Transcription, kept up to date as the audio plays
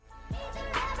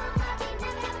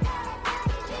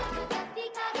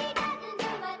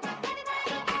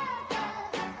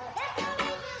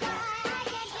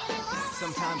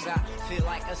moves. I feel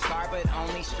like a star, but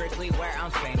only strictly where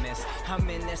I'm famous. I'm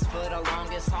in this for the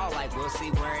longest haul, like we'll see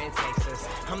where it takes us.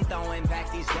 I'm throwing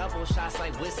back these double shots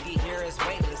like whiskey here is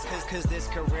weightless. Cause this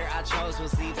career I chose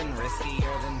was even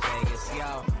riskier than Vegas,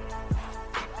 yo.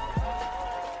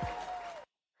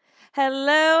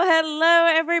 Hello,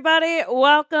 everybody.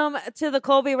 Welcome to the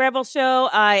Colby Rebel Show.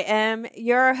 I am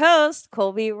your host,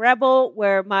 Colby Rebel,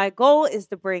 where my goal is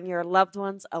to bring your loved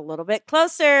ones a little bit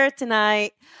closer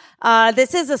tonight.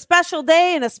 This is a special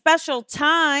day and a special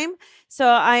time, so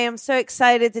I am so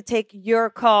excited to take your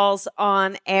calls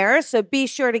on air. So be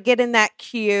sure to get in that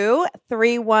queue,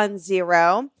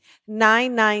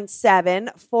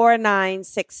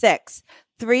 310-997-4966.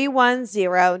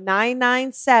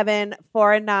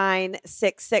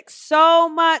 310-997-4966. So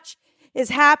much is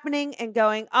happening and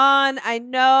going on. I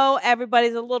know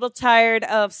everybody's a little tired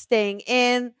of staying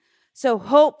in. So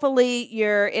hopefully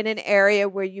you're in an area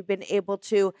where you've been able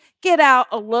to get out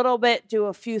a little bit, do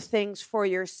a few things for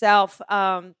yourself.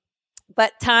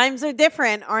 But times are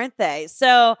different, aren't they?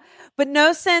 So, but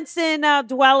no sense in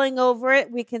dwelling over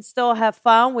it. We can still have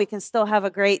fun. We can still have a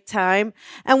great time.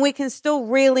 And we can still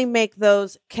really make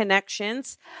those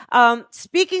connections.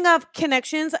 Speaking of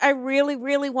connections, I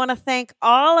really want to thank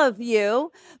all of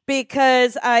you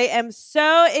because I am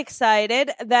so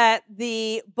excited that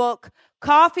the book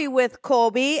Coffee with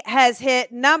Colby has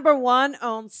hit number 1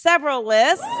 on several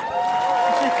lists.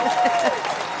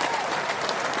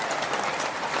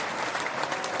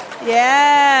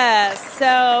 Yeah,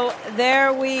 so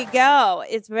there we go.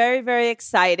 It's very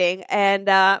exciting and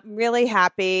I'm really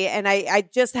happy. And I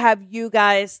just have you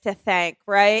guys to thank,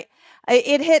 right?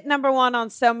 It hit number 1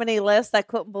 on so many lists. I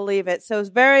couldn't believe it. So it's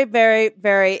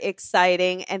very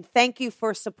exciting. And thank you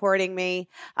for supporting me.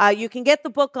 You can get the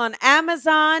book on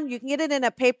Amazon. You can get it in a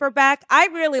paperback. I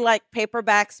really like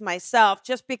paperbacks myself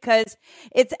just because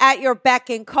it's at your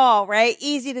beck and call, right?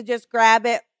 Easy to just grab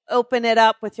it, open it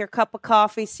up with your cup of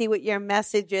coffee, see what your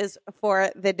message is for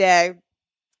the day.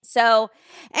 So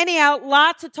anyhow,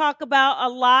 lot to talk about, a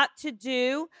lot to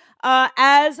do.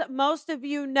 As most of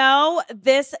you know,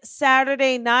 this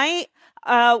Saturday night,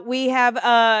 we have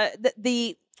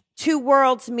the Two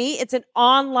Worlds Meet. It's an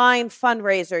online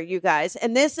fundraiser, you guys.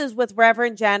 And this is with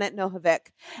Reverend Janet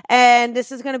Nohavec. And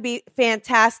this is going to be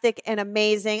fantastic and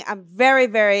amazing. I'm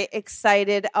very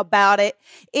excited about it.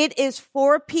 It is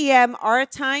 4 p.m. our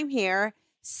time here,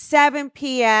 7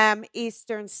 p.m.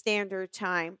 Eastern Standard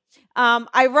Time.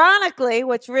 Ironically,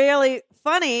 what's really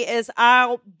funny is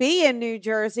I'll be in New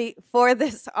Jersey for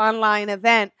this online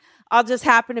event. I'll just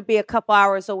happen to be a couple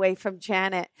hours away from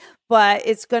Janet, but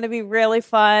it's going to be really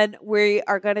fun. We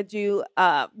are going to do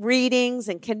readings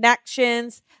and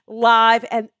connections live,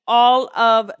 and all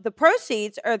of the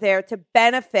proceeds are there to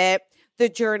benefit the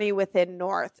Journey Within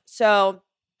North. So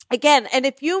again, and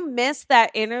if you missed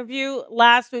that interview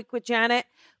last week with Janet,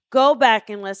 go back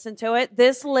and listen to it.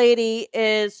 This lady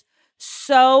is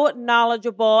so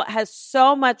knowledgeable, has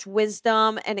so much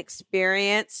wisdom and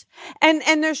experience. And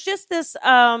there's just this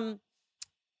kind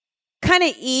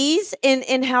of ease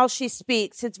in how she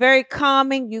speaks. It's very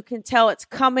calming. You can tell it's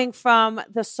coming from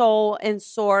the soul and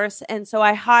source. And so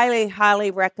I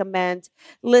highly recommend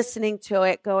listening to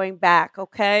it going back,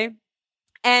 okay?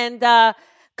 And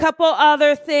couple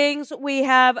other things we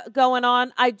have going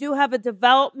on. I do have a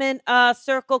development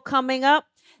circle coming up.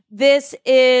 This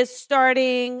is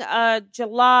starting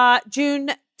June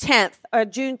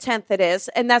 10th it is,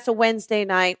 and that's a Wednesday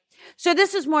night. So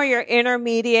this is more your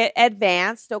intermediate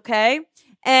advanced, okay?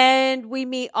 And we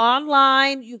meet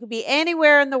online. You can be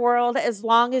anywhere in the world as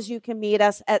long as you can meet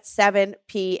us at 7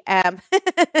 p.m.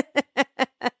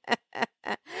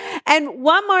 And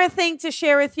one more thing to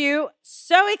share with you.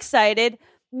 So excited.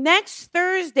 Next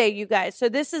Thursday, you guys. So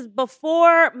this is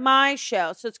before my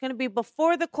show. So it's going to be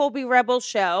before the Colby Rebel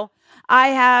show. I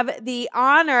have the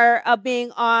honor of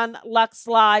being on Lux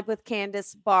Live with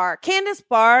Candace Barr. Candace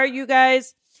Barr, you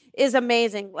guys, is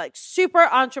amazing. Like super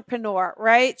entrepreneur,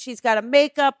 right? She's got a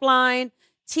makeup line,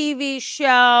 TV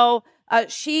show.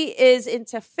 She is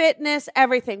into fitness,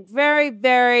 everything.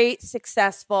 Very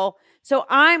successful. So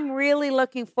I'm really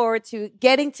looking forward to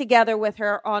getting together with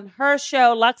her on her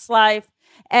show, Lux Life,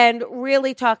 and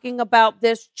really talking about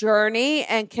this journey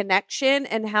and connection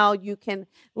and how you can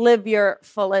live your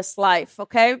fullest life,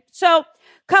 okay? So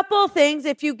couple of things.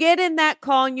 If you get in that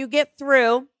call and you get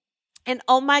through, and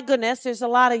oh my goodness, there's a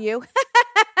lot of you.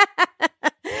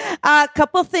 A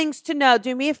couple things to know.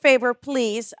 Do me a favor,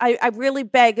 please. I really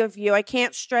beg of you. I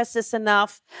can't stress this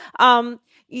enough.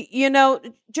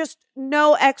 just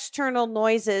no external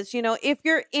noises. If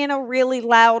you're in a really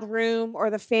loud room or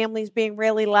the family's being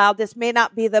really loud, this may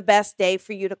not be the best day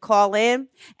for you to call in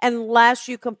unless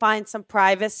you can find some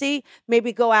privacy.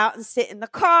 Maybe go out and sit in the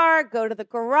car, go to the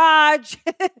garage,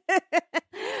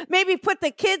 maybe put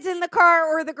the kids in the car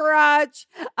or the garage,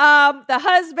 the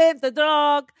husband, the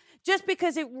dog. Just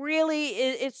because it really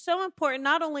is so important,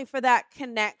 not only for that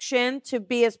connection to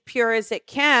be as pure as it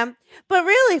can, but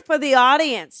really for the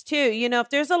audience too. If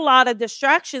there's a lot of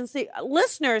distractions, the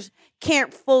listeners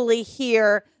can't fully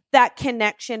hear that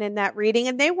connection in that reading,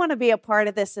 and they want to be a part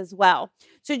of this as well.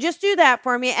 So just do that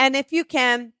for me. And if you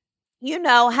can,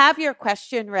 have your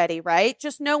question ready, right?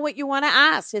 Just know what you want to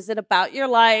ask. Is it about your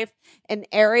life, an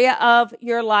area of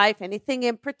your life, anything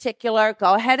in particular?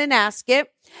 Go ahead and ask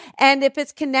it. And if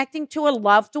it's connecting to a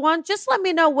loved one, just let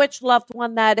me know which loved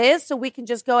one that is so we can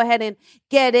just go ahead and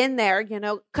get in there,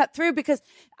 cut through. Because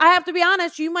I have to be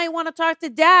honest, you might want to talk to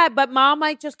dad, but mom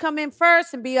might just come in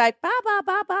first and be like, ba, ba,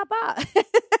 ba, ba, ba.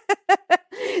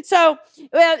 So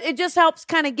it just helps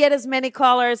kind of get as many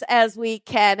callers as we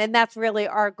can. And that's really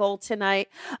our goal tonight.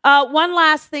 One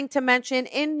last thing to mention,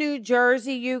 in New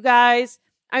Jersey, you guys,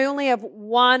 I only have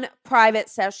one private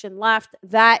session left.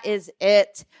 That is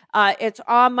it. It's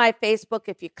on my Facebook.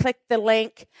 If you click the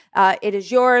link, it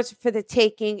is yours for the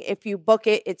taking. If you book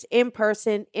it, it's in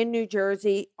person in New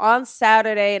Jersey on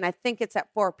Saturday, and I think it's at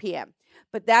 4 p.m.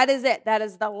 But that is it. That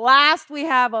is the last we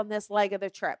have on this leg of the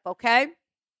trip, okay?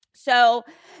 So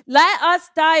let us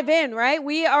dive in, right?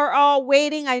 We are all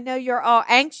waiting. I know you're all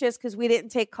anxious because we didn't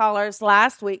take callers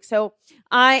last week. So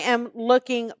I am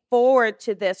looking forward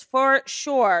to this for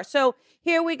sure. So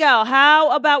here we go.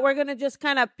 How about we're going to just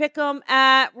kind of pick them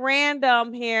at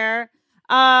random here.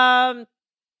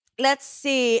 Let's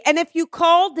see. And if you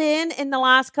called in the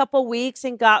last couple weeks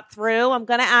and got through, I'm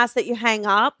going to ask that you hang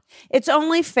up. It's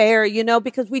only fair,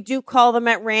 because we do call them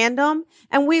at random.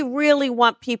 And we really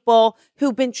want people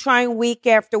who've been trying week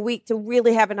after week to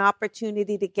really have an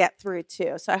opportunity to get through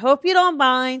too. So I hope you don't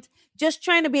mind. Just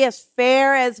trying to be as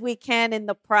fair as we can in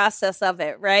the process of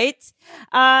it, right?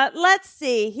 Let's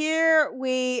see. Here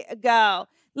we go.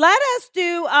 Let us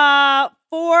do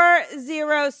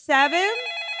 407.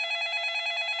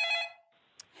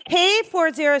 Hey,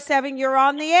 407, you're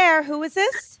on the air. Who is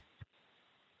this?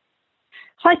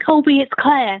 Hi, Colby. It's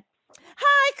Claire.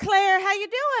 Hi, Claire. How you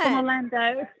doing? From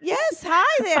Orlando. Yes.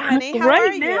 Hi there, honey. How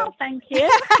Great are you? now, thank you.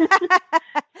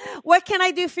 What can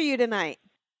I do for you tonight?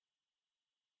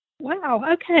 Wow.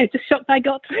 Okay. Just shocked I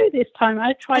got through this time.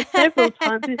 I tried several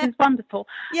times. This is wonderful.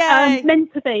 Yeah.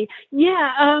 Meant to be.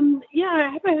 Yeah.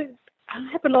 I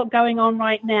have a lot going on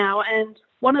right now, and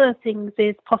one of the things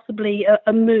is possibly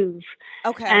a move.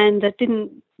 Okay. And I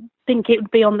didn't think it would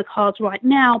be on the cards right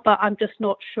now, but I'm just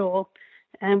not sure.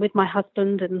 And with my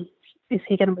husband, and is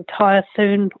he going to retire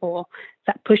soon, or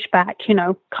that pushback,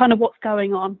 kind of what's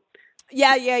going on.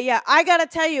 Yeah. I got to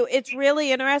tell you, it's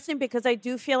really interesting because I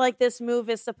do feel like this move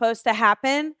is supposed to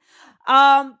happen. But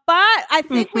I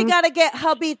think we got to get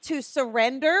hubby to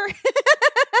surrender.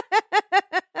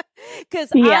 Because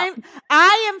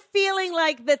I am feeling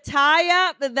like the tie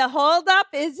up, the hold up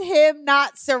is him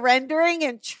not surrendering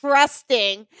and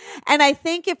trusting. And I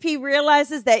think if he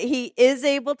realizes that he is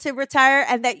able to retire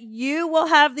and that you will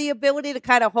have the ability to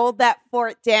kind of hold that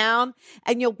fort down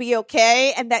and you'll be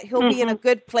okay, and that he'll be in a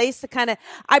good place to kind of,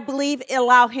 I believe,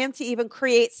 allow him to even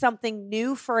create something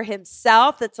new for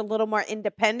himself that's a little more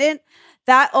independent.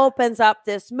 That opens up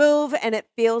this move, and it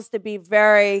feels to be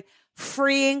very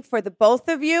freeing for the both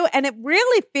of you, and it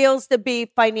really feels to be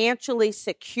financially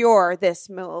secure, this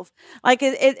move. Like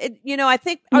it I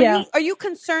think, are you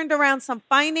concerned around some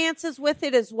finances with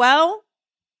it as well?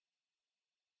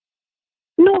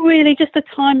 Not really, just the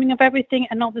timing of everything,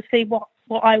 and obviously what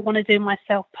I want to do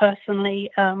myself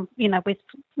personally,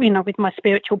 with my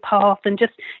spiritual path, and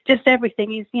just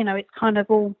everything is, it's kind of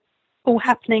all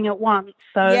happening at once.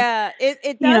 So yeah,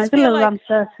 it does there's a little like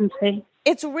uncertainty.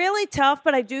 It's really tough,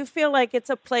 but I do feel like it's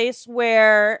a place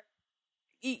where,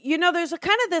 there's a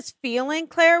kind of this feeling,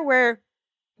 Claire, where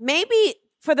maybe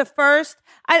for the first,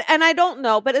 and I don't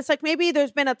know, but it's like maybe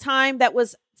there's been a time that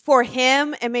was for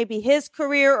him and maybe his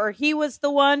career, or he was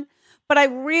the one. But I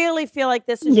really feel like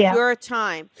this is your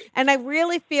time. And I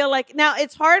really feel like, now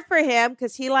it's hard for him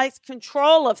because he likes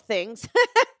control of things.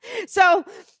 So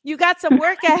you got some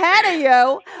work ahead of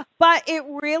you, but it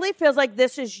really feels like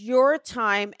this is your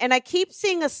time. And I keep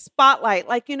seeing a spotlight,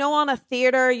 like, on a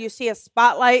theater, you see a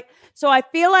spotlight. So I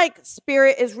feel like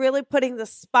Spirit is really putting the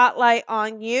spotlight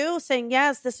on you, saying,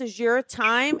 yes, this is your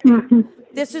time.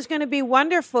 This is going to be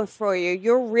wonderful for you.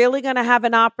 You're really going to have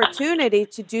an opportunity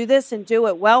to do this and do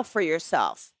it well for yourself.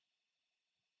 yourself.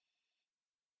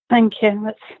 Thank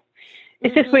you.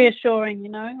 It's just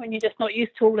reassuring, when you're just not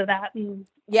used to all of that, and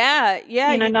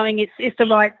knowing it's the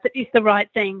right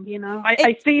thing.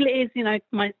 I feel it is,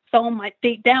 my soul might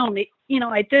deep down it,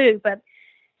 I do, but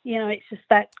it's just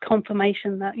that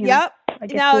confirmation that I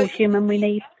guess we're human, we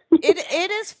need.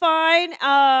 It is fine.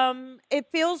 It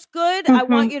feels good. I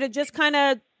want you to just kind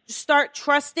of start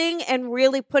trusting and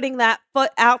really putting that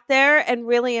foot out there and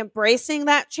really embracing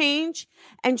that change,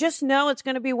 and just know it's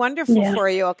going to be wonderful for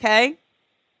you. Okay.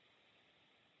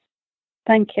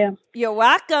 Thank you. You're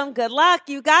welcome. Good luck.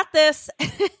 You got this.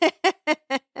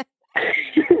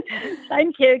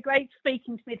 Thank you. Great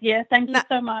speaking with you. Thank you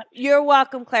so much. You're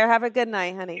welcome, Claire. Have a good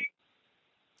night, honey.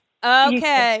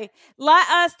 Okay. Let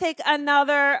us take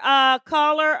another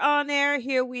caller on there.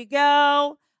 Here we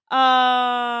go.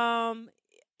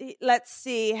 Let's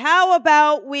see. How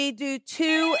about we do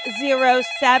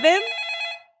 207?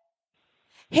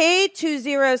 Hey,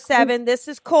 207. This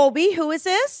is Colby. Who is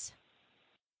this?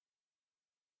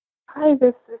 Hi,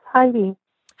 this is Heidi.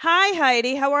 Hi,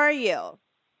 Heidi. How are you?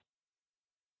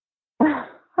 Good.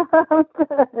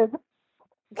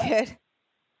 Good.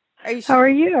 Are you How are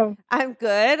you? I'm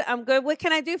good. I'm good. What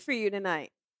can I do for you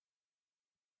tonight?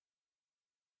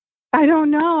 I don't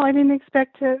know. I didn't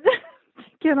expect to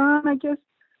get on. I guess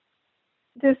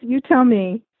just you tell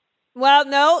me. Well,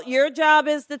 no, your job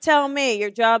is to tell me. Your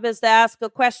job is to ask a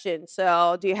question.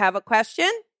 So, do you have a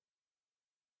question?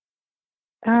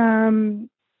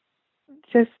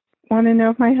 Just want to know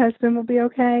if my husband will be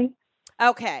okay.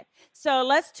 Okay. So,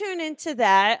 let's tune into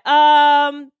that.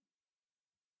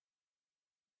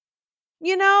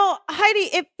 Heidi,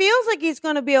 it feels like he's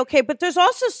going to be okay, but there's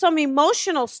also some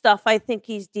emotional stuff I think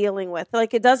he's dealing with.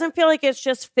 Like, it doesn't feel like it's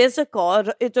just physical.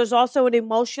 There's also an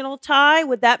emotional tie.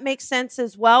 Would that make sense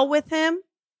as well with him?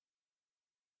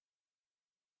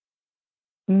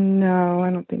 No, I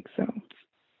don't think so.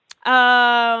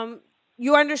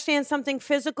 You understand something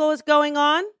physical is going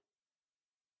on?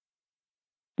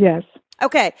 Yes.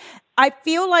 Okay. I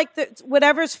feel like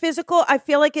whatever's physical, I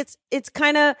feel like it's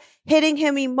kind of hitting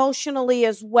him emotionally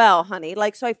as well, honey.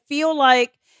 Like, so I feel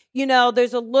like,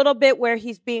 there's a little bit where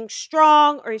he's being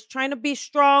strong or he's trying to be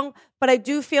strong, but I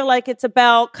do feel like it's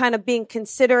about kind of being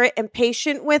considerate and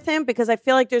patient with him, because I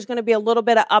feel like there's going to be a little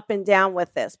bit of up and down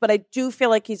with this, but I do feel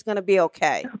like he's going to be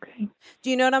okay. Okay. Do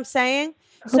you know what I'm saying?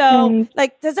 Okay. So,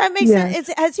 like, does that make Yes.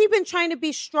 sense? Has he been trying to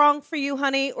be strong for you,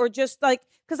 honey? Or just like,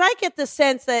 because I get the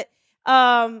sense that,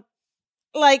 I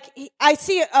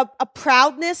see a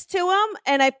proudness to him,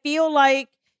 and I feel like,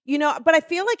 but I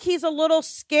feel like he's a little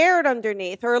scared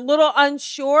underneath or a little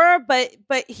unsure, but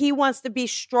he wants to be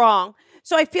strong.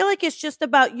 So I feel like it's just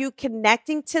about you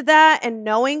connecting to that and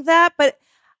knowing that, but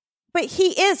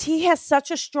he has such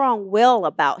a strong will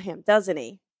about him, doesn't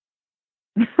he?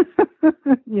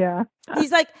 Yeah.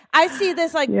 He's like, I see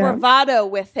this bravado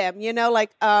with him,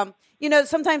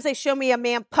 sometimes they show me a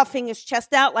man puffing his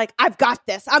chest out, like, I've got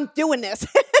this, I'm doing this.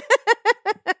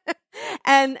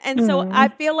 and so I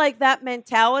feel like that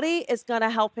mentality is going to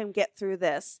help him get through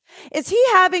this. Is he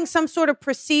having some sort of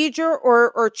procedure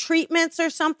or treatments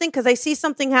or something? Because I see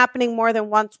something happening more than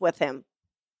once with him.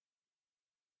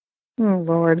 Oh,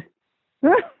 Lord.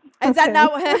 Is that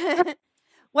not?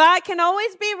 Well, I can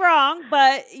always be wrong,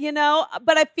 but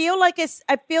I feel like it's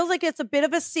a bit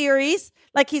of a series.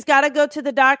 Like, he's got to go to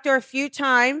the doctor a few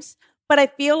times, but I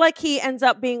feel like he ends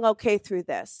up being okay through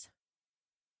this.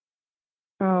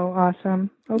 Oh, awesome.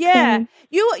 Okay. Yeah.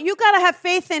 You got to have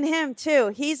faith in him too.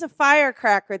 He's a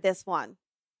firecracker, this one.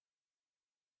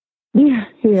 Yeah,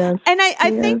 he is. And I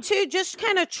think too, just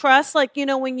kind of trust, like,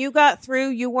 when you got through,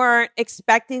 you weren't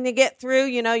expecting to get through,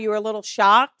 you were a little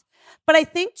shocked. But I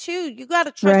think, too, you got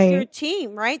to trust your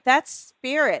team, right? That's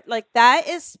spirit. Like, that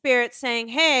is spirit saying,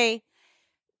 hey,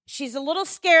 she's a little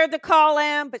scared to call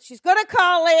in, but she's going to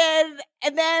call in.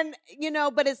 And then,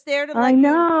 but it's there to I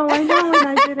know. And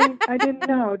I didn't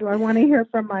know. Do I want to hear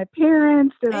from my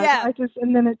parents?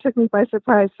 And then it took me by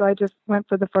surprise. So I just went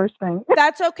for the first thing.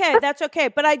 That's okay. That's okay.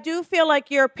 But I do feel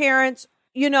like your parents,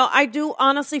 I do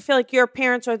honestly feel like your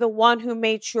parents are the one who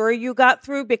made sure you got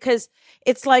through, because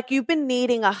it's like you've been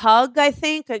needing a hug, I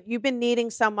think. You've been needing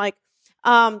some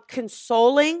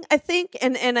consoling, I think.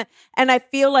 And I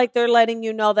feel like they're letting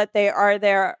you know that they are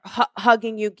there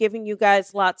hugging you, giving you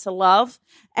guys lots of love.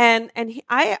 And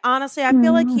I honestly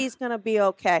feel like he's going to be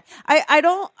okay. I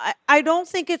don't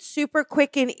think it's super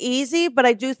quick and easy, but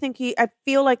I do think I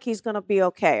feel like he's going to be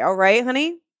okay. All right,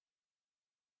 honey?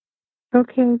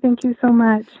 Okay, thank you so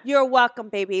much. You're welcome,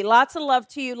 baby. Lots of love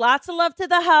to you. Lots of love to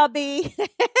the hubby.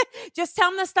 Just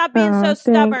tell him to stop being so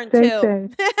stubborn, too.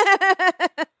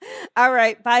 All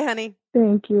right. Bye, honey.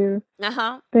 Thank you.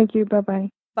 Thank you. Bye-bye.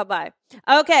 Bye-bye.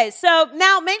 Okay, so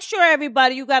now make sure,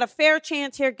 everybody, you got a fair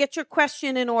chance here. Get your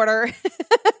question in order.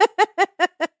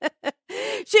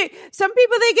 Some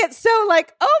people, they get so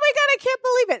like, oh my God, I can't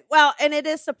believe it. Well, and it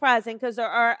is surprising because there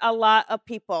are a lot of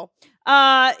people.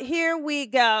 Here we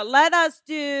go. Let us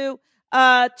do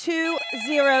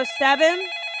 207.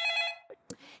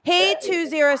 Hey,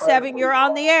 207, you're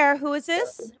on the air. Who is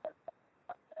this?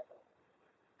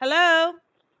 Hello?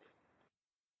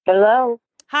 Hello.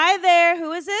 Hi there.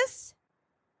 Who is this?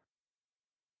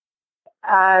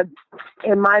 Am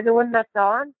I the one that's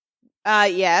on?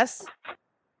 Yes.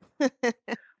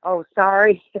 Oh,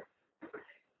 sorry.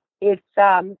 It's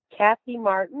Kathy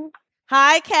Martin.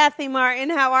 Hi, Kathy Martin.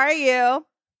 How are you?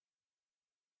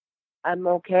 I'm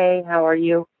okay. How are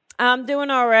you? I'm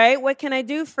doing all right. What can I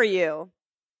do for you?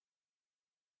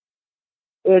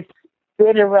 It's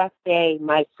been a rough day.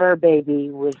 My fur baby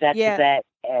was at the vet,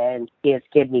 and he has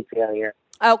kidney failure.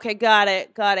 Okay, got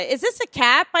it. Is this a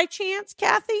cat by chance,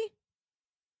 Kathy?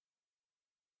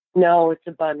 No, it's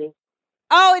a bunny.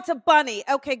 Oh, it's a bunny.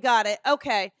 Okay, got it.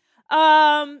 Okay.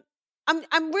 I'm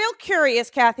real curious,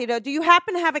 Kathy, though. Do you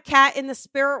happen to have a cat in the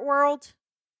spirit world?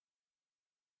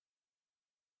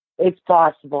 It's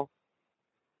possible.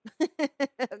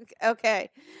 Okay.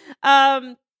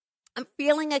 I'm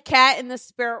feeling a cat in the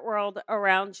spirit world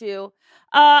around you.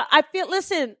 I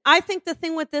think the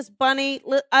thing with this bunny,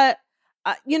 I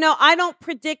don't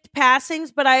predict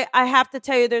passings, but I have to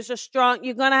tell you,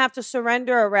 you're going to have to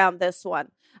surrender around this one.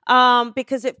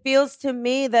 Because it feels to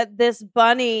me that this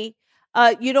bunny,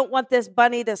 you don't want this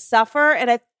bunny to suffer. And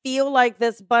I feel like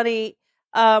this bunny,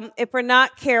 if we're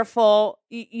not careful,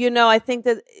 I think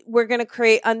that we're going to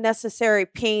create unnecessary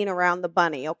pain around the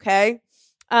bunny. Okay.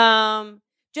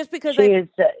 Just because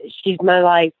she's my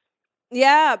life.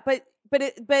 Yeah. But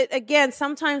again,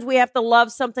 sometimes we have to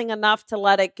love something enough to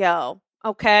let it go.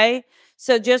 Okay.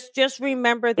 So just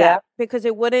remember that, because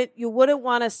you wouldn't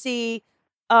want to see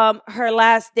her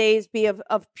last days be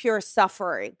of pure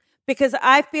suffering, because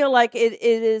I feel like it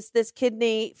is this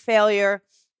kidney failure.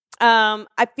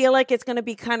 I feel like it's going to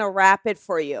be kind of rapid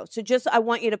for you. So I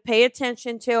want you to pay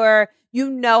attention to her. You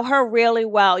know her really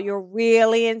well. You're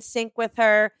really in sync with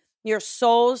her. Your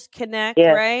souls connect,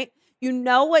 right? You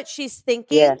know what she's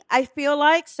thinking, I feel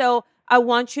like. So I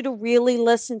want you to really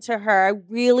listen to her. I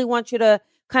really want you to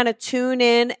kind of tune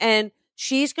in, and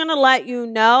she's going to let you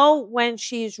know when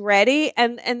she's ready,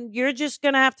 and you're just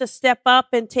going to have to step up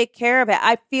and take care of it.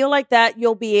 I feel like that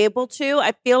you'll be able to.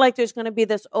 I feel like there's going to be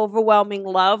this overwhelming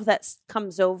love that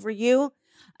comes over you.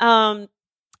 And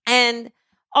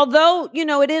although,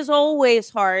 it is always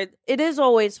hard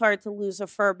to lose a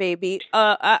fur baby.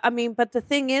 But the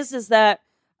thing is that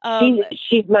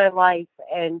she's my life,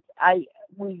 and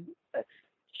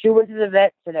she went to the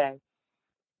vet today.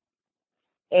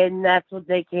 And that's what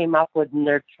they came up with, and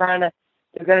they're going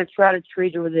to try to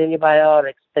treat her with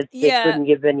antibiotics, but they couldn't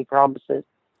give any promises.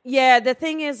 Yeah, the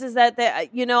thing is that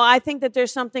I think that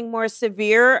there's something more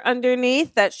severe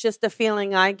underneath. That's just a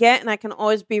feeling I get, and I can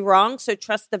always be wrong. So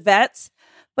trust the vets.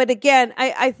 But again,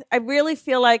 I really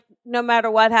feel like no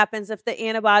matter what happens, if the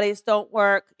antibiotics don't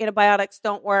work,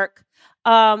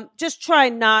 just try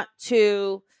not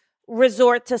to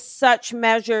resort to such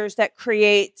measures that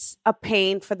creates a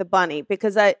pain for the bunny,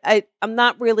 because I'm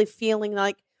not really feeling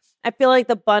like, I feel like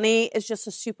the bunny is just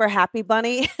a super happy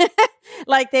bunny.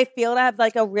 Like they feel to have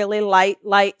like a really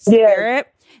light spirit.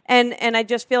 And I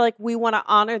just feel like we want to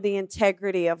honor the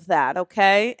integrity of that.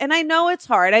 Okay. And I know it's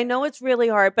hard. I know it's really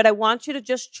hard, but I want you to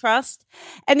just trust.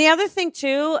 And the other thing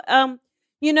too,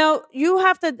 you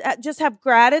have to just have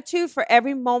gratitude for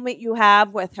every moment you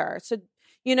have with her. So,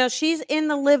 she's in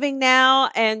the living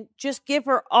now, and just give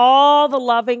her all the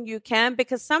loving you can,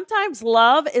 because sometimes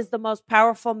love is the most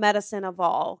powerful medicine of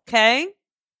all. Okay.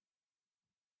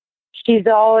 She's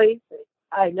always,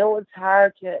 I know it's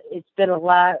it's been a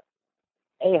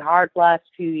hard last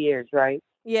few years, right?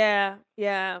 Yeah.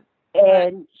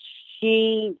 And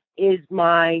she is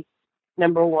my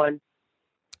number one.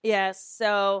 Yes.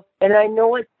 So. And I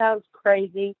know it sounds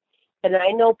crazy, and I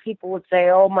know people would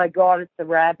say, oh my God, it's a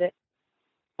rabbit.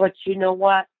 But you know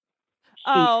what?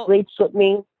 She sleeps with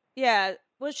me. Yeah.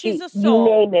 Well, she's a soul.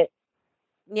 You name it.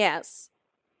 Yes.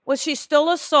 Well, she's still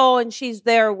a soul, and she's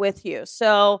there with you.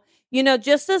 So,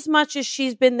 just as much as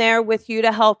she's been there with you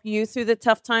to help you through the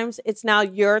tough times, it's now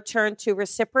your turn to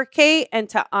reciprocate and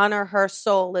to honor her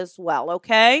soul as well.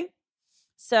 Okay.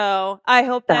 So I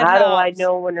hope So that how helps. do I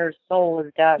know when her soul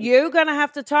is done? You're going to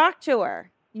have to talk to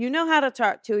her. You know how to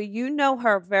talk to her. You know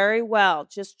her very well.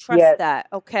 Just trust that,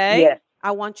 okay? Yes.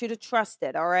 I want you to trust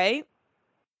it, all right?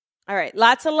 All right.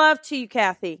 Lots of love to you,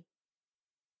 Kathy.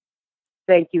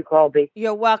 Thank you, Colby.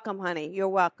 You're welcome, honey. You're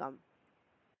welcome.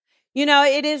 You know,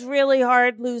 it is really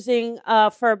hard losing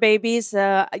fur babies.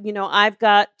 You know, I've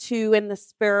got 2 in the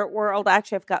spirit world.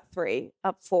 Actually, I've got 3,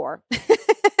 4.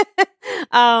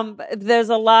 There's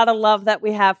a lot of love that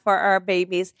we have for our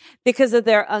babies because of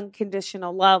their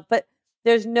unconditional love. But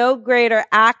there's no greater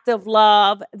act of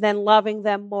love than loving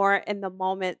them more in the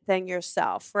moment than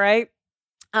yourself, right?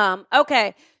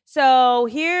 Okay, so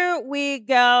here we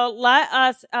go. Let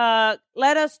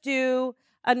us do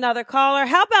another caller.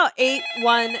 How about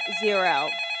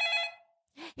 810?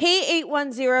 Hey,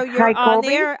 810, you're Hi, on Colby.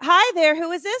 there. Hi there.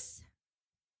 Who is this?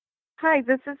 Hi,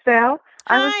 this is Val.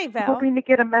 I Hi, was Val. hoping to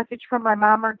get a message from my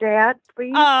mom or dad,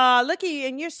 please. Look at you,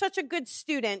 and you're such a good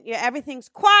student. Everything's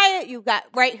quiet. You got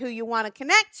right who you want to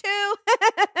connect to.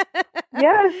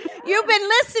 Yes. You've been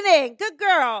listening. Good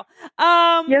girl.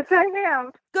 Yes, I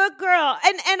have. Good girl.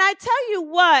 And I tell you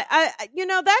what,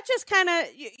 that just kind of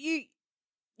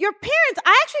your parents.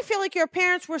 I actually feel like your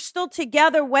parents were still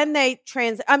together when they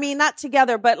not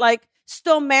together, but like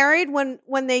still married when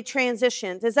they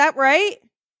transitioned. Is that right?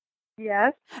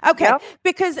 Yes. Okay. Yep.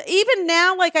 Because even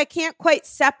now, like I can't quite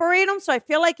separate them. So I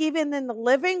feel like even in the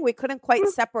living, we couldn't quite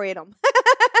separate them.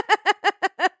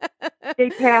 They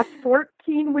passed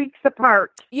 14 weeks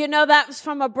apart. You know, that was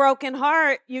from a broken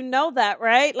heart. You know that,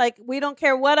 right? Like we don't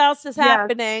care what else is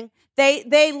happening.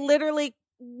 They literally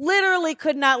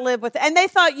could not live with it. And they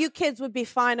thought you kids would be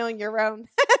fine on your own.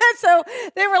 So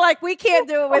they were like, we can't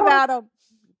do it without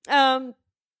them.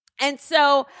 And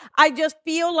so I just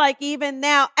feel like even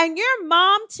now, and your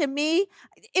mom to me,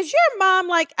 is your mom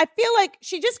like, I feel like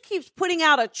she just keeps putting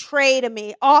out a tray to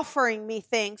me, offering me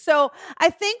things. So I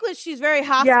think that she's very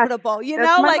hospitable, yes,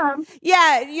 that's my mom. Yeah,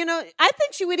 I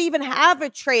think she would even have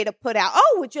a tray to put out.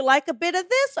 Oh, would you like a bit of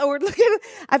this? Or look at,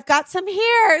 I've got some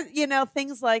here,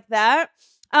 things like that.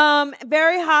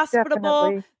 Very hospitable,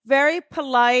 Definitely. very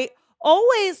polite,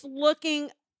 always looking,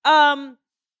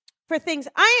 for things.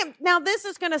 Now this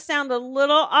is going to sound a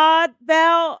little odd,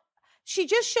 Val. She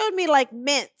just showed me like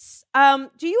mints.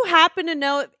 Do you happen to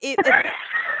know if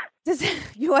does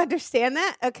you understand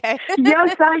that? Okay.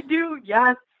 Yes, I do.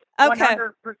 Yes. Okay.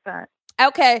 100%.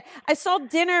 Okay. I saw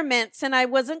dinner mints and I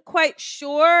wasn't quite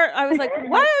sure. I was like,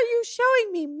 why are you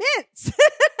showing me mints?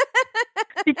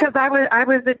 Because I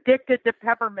was addicted to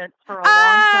peppermints for a long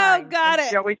time. Oh, got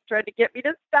it. She always tried to get me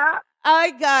to stop.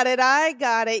 I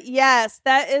got it. Yes,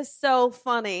 that is so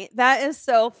funny.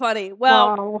 Well,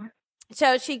 wow.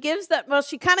 So she gives that. Well,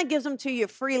 she kind of gives them to you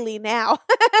freely now.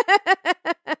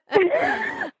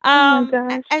 Oh my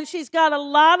gosh. And she's got a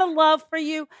lot of love for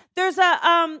you. There's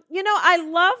I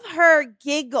love her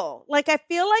giggle. Like I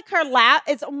feel like her laugh.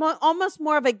 It's almost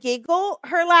more of a giggle.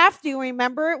 Her laugh. Do you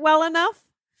remember it well enough?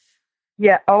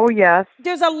 Yeah. Oh, yes.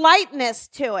 There's a lightness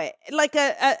to it, like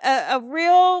a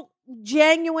real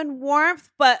genuine warmth,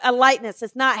 but a lightness.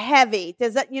 It's not heavy.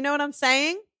 Does that, you know what I'm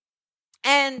saying?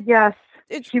 And yes,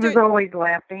 she was always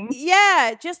laughing.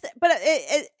 Yeah,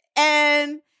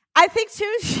 and I think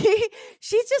too,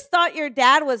 she just thought your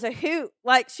dad was a hoot.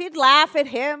 Like she'd laugh at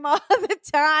him all the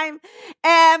time.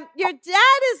 And your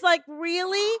dad is like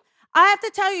really, I have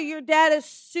to tell you, your dad is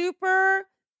super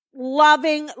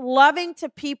loving to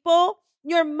people.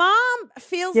 Your mom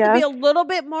feels to be a little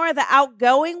bit more of the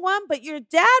outgoing one, but your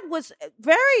dad was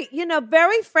very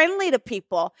friendly to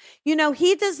people. He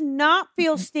does not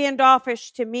feel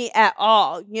standoffish to me at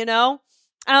all,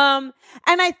 And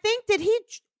I think that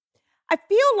I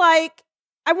feel like,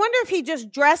 I wonder if he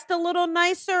just dressed a little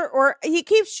nicer, or he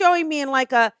keeps showing me in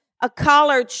like a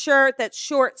collared shirt that's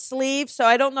short sleeve. So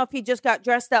I don't know if he just got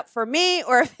dressed up for me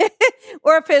or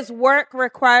if his work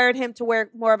required him to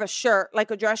wear more of a shirt, like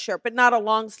a dress shirt, but not a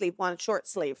long sleeve one, short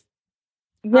sleeve.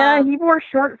 Yeah, he wore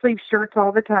short sleeve shirts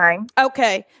all the time.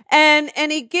 Okay. And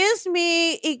he gives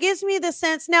me the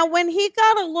sense. Now, when he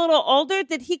got a little older,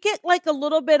 did he get like a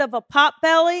little bit of a pot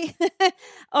belly?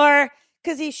 Or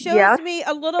because he shows me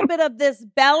a little bit of this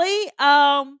belly.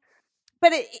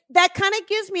 But that kind of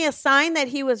gives me a sign that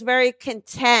he was very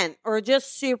content or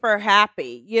just super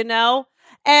happy,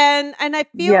 And I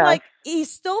feel like he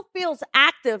still feels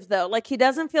active though. Like he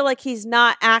doesn't feel like he's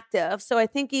not active. So I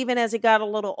think even as he got a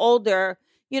little older,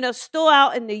 still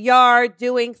out in the yard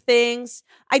doing things.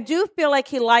 I do feel like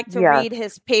he liked to read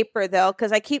his paper though,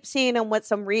 because I keep seeing him with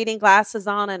some reading glasses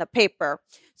on and a paper.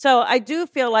 So I do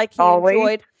feel like he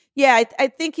enjoyed. Yeah, I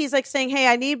think he's like saying, hey,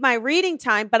 I need my reading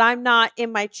time, but I'm not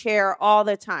in my chair all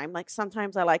the time. Like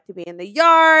sometimes I like to be in the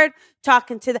yard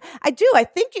talking to I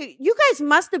think you guys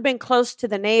must have been close to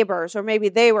the neighbors, or maybe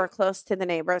they were close to the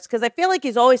neighbors, because I feel like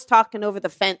he's always talking over the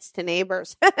fence to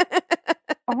neighbors.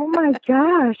 Oh my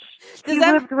gosh. He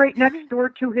lived right next door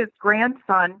to his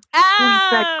grandson, who he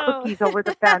fed cookies over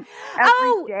the fence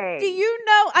every day. Do you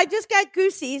know, I just got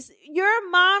goosies. Your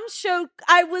mom showed,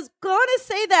 I was going to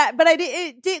say that, but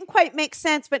it didn't quite make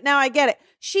sense, but now I get it.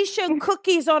 She showed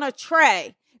cookies on a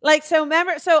tray. Like, so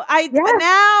remember,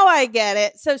 now I get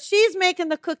it. So she's making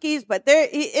the cookies, but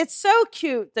it's so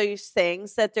cute, these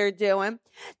things that they're doing.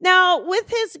 Now, with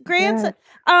his grandson,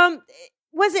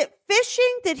 was it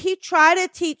fishing? Did he try to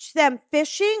teach them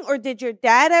fishing, or did your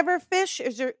dad ever fish?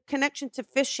 Is there a connection to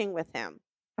fishing with him?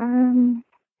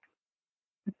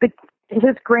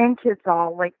 His grandkids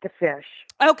all like to fish.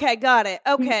 Okay, got it.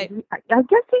 Okay. I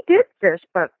guess he did fish,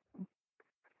 but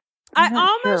I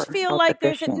almost feel like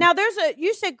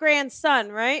you said grandson,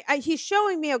 right? He's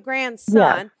showing me a grandson.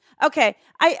 Yes. Okay.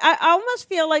 I almost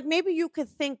feel like maybe you could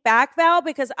think back, Val,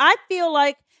 because I feel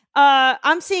like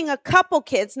I'm seeing a couple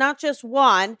kids, not just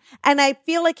one. And I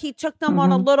feel like he took them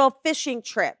on a little fishing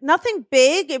trip. Nothing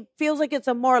big. It feels like it's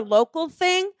a more local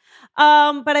thing.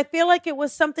 But I feel like it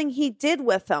was something he did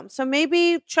with them. So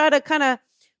maybe try to kind of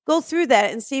go through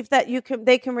that and see if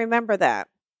they can remember that.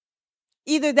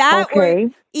 Either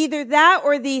that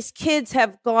or these kids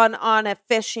have gone on a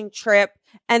fishing trip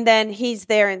and then he's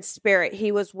there in spirit.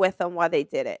 He was with them while they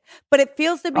did it. But it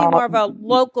feels to be more of a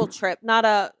local trip, not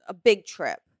a big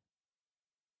trip.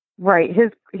 Right.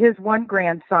 His one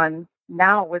grandson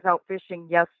now was out fishing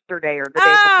yesterday or the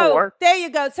day before. There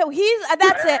you go. So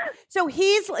that's it. So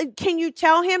can you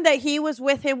tell him that he was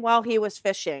with him while he was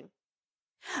fishing?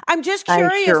 I'm just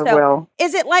curious though.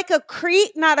 Is it like a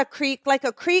creek, not a creek, like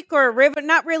a creek or a river?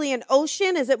 Not really an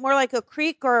ocean. Is it more like a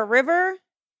creek or a river?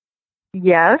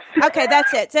 Yes. Okay,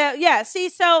 that's it. So yeah, see,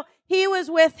 so he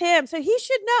was with him. So he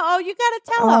should know. Oh, you got to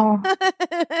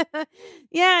tell him.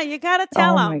 Yeah, you got to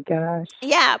tell him. Oh my gosh.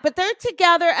 Yeah, but they're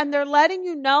together and they're letting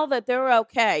you know that they're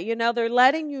okay. You know, they're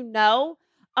letting you know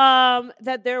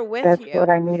that they're with you. That's what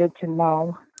I needed to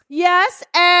know. Yes,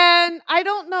 and I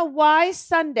don't know why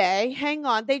Sunday. Hang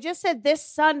on. They just said this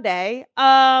Sunday.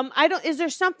 Is there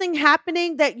something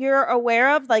happening that you're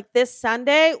aware of, like this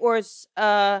Sunday, or is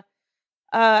I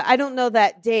don't know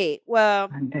that date. Well,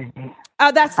 Sunday.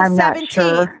 That's the 17th. Not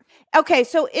sure. Okay,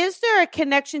 so is there a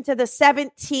connection to the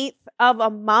 17th of a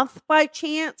month by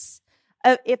chance?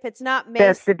 If it's not May,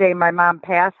 that's the day my mom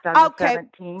passed on the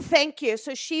 17th. Thank you.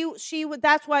 So she would.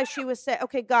 That's why she was saying.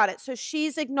 Okay, got it. So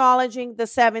she's acknowledging the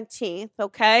 17th.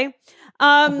 Okay.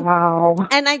 Wow.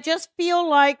 And I just feel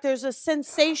like there's a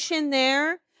sensation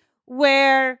there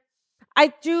where I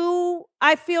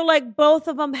feel like both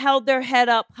of them held their head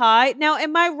up high. Now,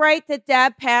 am I right that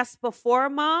Dad passed before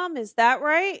Mom? Is that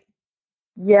right?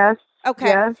 Yes. Okay.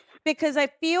 Yes. Because I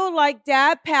feel like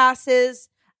Dad passes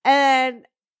and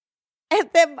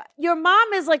then your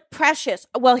mom is like precious.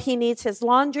 Well, he needs his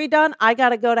laundry done. I got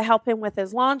to go to help him with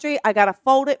his laundry. I got to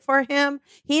fold it for him.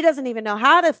 He doesn't even know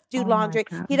how to do laundry.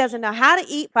 He doesn't know how to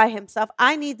eat by himself.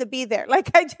 I need to be there. Like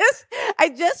I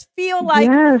just feel like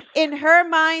in her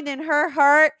mind, in her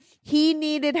heart, he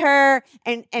needed her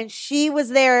and she was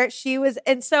there.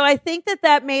 And so I think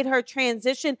that made her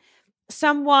transition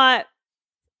somewhat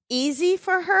easy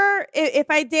for her. If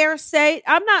I dare say,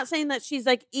 I'm not saying that she's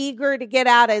like eager to get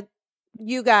out of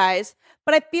you guys,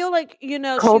 but I feel like,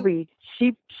 Colby,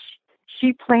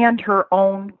 she planned her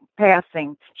own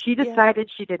passing. She decided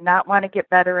she did not want to get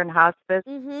better in hospice.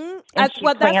 And she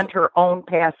planned her own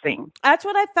passing. That's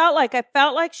what I felt like. I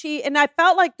felt like I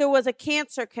felt like there was a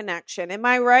cancer connection. Am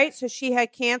I right? So she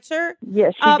had cancer?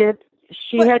 Yes, she did.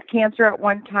 She had cancer at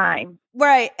one time.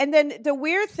 Right. And then the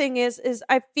weird thing is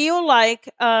I feel like,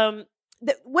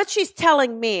 what she's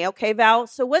telling me, okay, Val?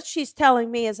 So what she's telling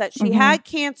me is that she had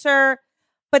cancer,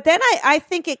 but then I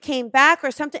think it came back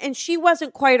or something, and she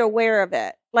wasn't quite aware of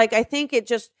it. Like, I think it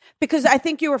just, because I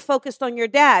think you were focused on your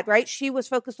dad, right? She was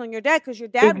focused on your dad because your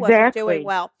dad wasn't doing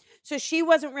well. So she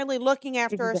wasn't really looking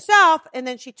after herself, and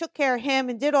then she took care of him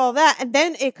and did all that. And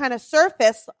then it kind of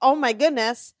surfaced, oh my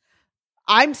goodness,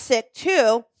 I'm sick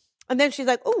too. And then she's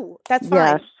like, "Ooh, that's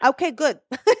fine. Yes. Okay, good."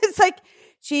 It's like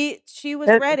she was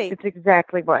ready. It's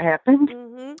exactly what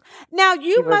happened. Now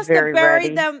you must have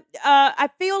buried them. I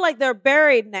feel like they're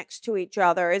buried next to each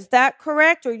other. Is that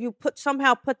correct, or you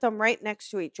somehow put them right next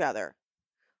to each other?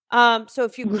 So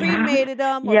if you cremated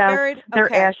them or buried,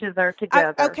 their ashes are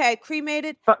together. Okay,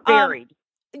 cremated, but buried.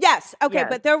 Yes. Okay,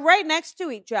 but they're right next to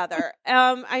each other.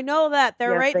 I know that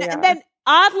they're right. And then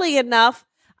oddly enough,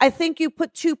 I think you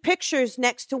put two pictures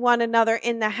next to one another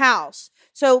in the house.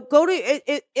 So go to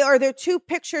it. Are there two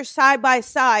pictures side by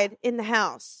side in the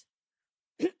house?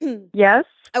 Yes.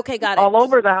 Okay, got it. All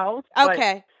over the house.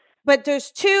 Okay. But there's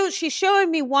two. She's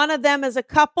showing me one of them as a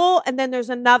couple, and then there's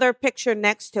another picture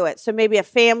next to it. So maybe a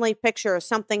family picture or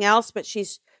something else. But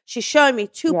she's showing me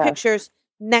two pictures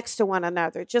next to one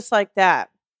another, just like that.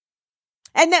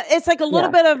 And it's like a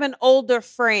little bit of an older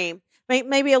frame.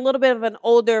 Maybe a little bit of an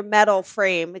older metal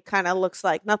frame. It kind of looks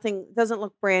like doesn't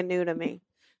look brand new to me.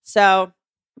 So.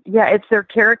 Yeah, it's their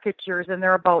caricatures, and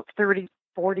they're about 30,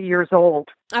 40 years old.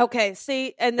 Okay,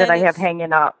 see, and then that I have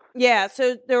hanging up. Yeah,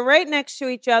 so they're right next to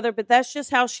each other, but that's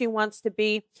just how she wants to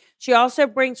be. She also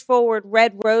brings forward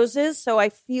red roses, so I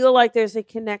feel like there's a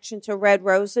connection to red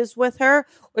roses with her,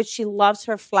 which she loves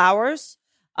her flowers.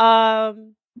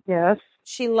 Yes.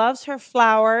 She loves her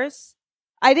flowers.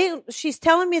 She's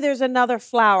telling me there's another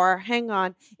flower. Hang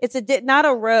on. It's not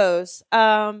a rose.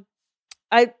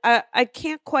 I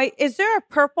can't quite. Is there a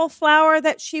purple flower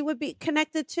that she would be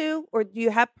connected to, or do you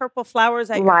have purple flowers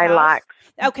at your lilacs?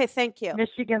 House? Okay, thank you.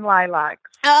 Michigan lilacs.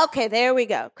 Okay, there we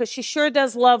go. Because she sure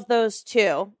does love those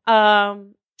too.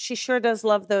 She sure does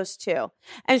love those too.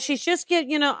 And she's just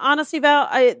honestly,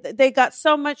 Val, they got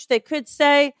so much they could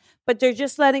say, but they're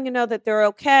just letting you know that they're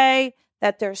okay,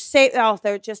 that they're safe. Oh,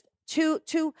 they're just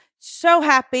so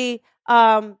happy.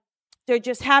 They're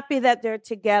just happy that they're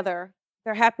together.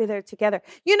 They're happy they're together.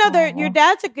 Your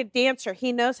dad's a good dancer.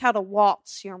 He knows how to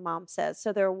waltz, your mom says.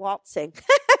 So they're waltzing.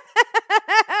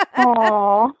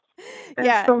 Aw.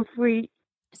 That's so sweet.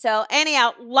 So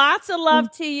anyhow, lots of love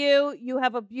to you. You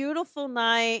have a beautiful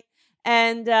night.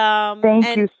 And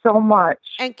thank you so much.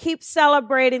 And keep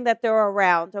celebrating that they're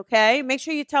around, okay? Make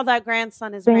sure you tell that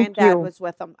grandson his granddad was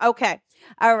with him. Okay.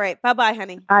 All right. Bye-bye,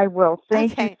 honey. I will.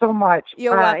 Thank you so much.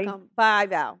 You're welcome. Bye,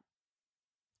 Val.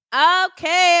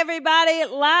 Okay, everybody,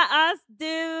 let us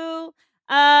do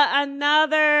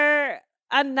another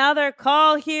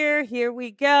call here. Here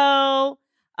we go.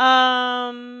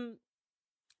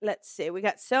 Let's see. We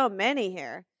got so many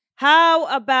here.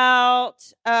 How about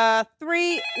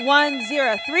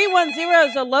 310? 310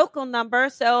 is a local number.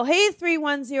 So, hey,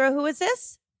 310, who is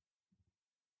this?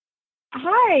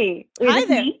 Hi. Hi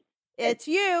there. Me? It's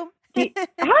you. Hi,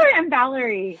 I'm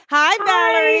Valerie. Hi,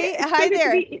 Valerie. Hi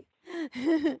there.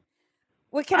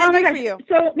 What can I do for you?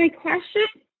 So my question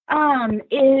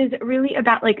is really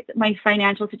about like my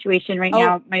financial situation right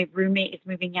now. My roommate is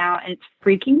moving out and it's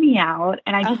freaking me out.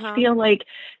 And I just feel like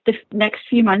the next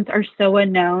few months are so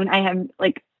unknown. I'm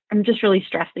just really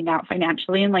stressing out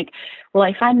financially and like, will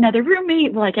I find another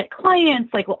roommate? Will I get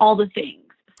clients? Like, all the things.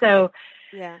 So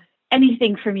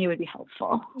anything from you would be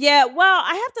helpful. Yeah, well,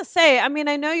 I have to say, I mean,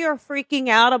 I know you're freaking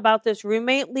out about this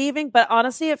roommate leaving, but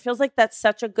honestly, it feels like that's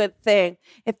such a good thing.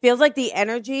 It feels like the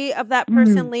energy of that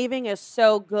person leaving is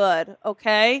so good,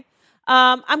 okay?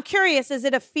 I'm curious, is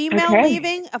it a female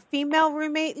leaving, a female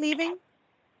roommate leaving?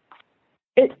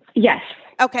 Yes.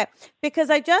 Okay, because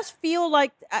I just feel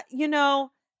like,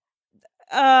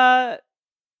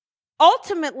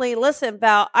 ultimately, listen,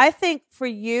 Val, I think for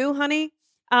you, honey,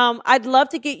 I'd love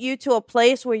to get you to a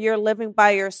place where you're living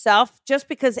by yourself just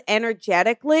because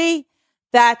energetically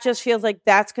that just feels like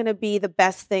that's going to be the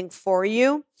best thing for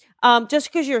you.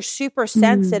 Just because you're super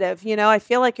sensitive, I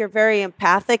feel like you're very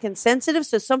empathic and sensitive.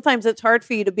 So sometimes it's hard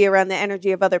for you to be around the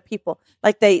energy of other people.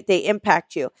 Like they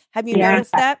impact you. Have you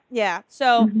noticed that? Yeah.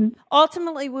 So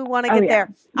ultimately we want to get there.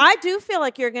 I do feel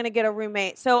like you're going to get a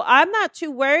roommate. So I'm not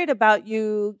too worried about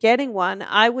you getting one.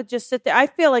 I would just sit there. I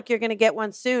feel like you're going to get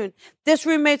one soon. This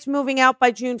roommate's moving out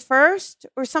by June 1st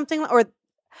or something, or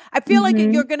I feel like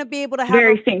you're going to be able to have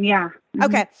very soon. Yeah.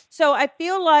 Okay. So I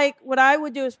feel like what I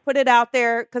would do is put it out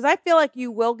there because I feel like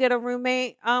you will get a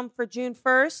roommate for June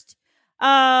 1st.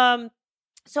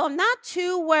 So I'm not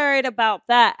too worried about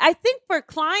that. I think for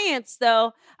clients,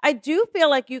 though, I do feel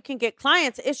like you can get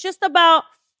clients. It's just about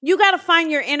you got to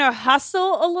find your inner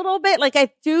hustle a little bit. Like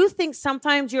I do think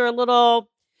sometimes you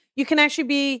can actually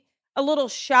be a little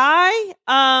shy.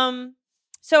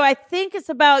 So I think it's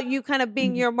about you kind of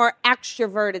being your more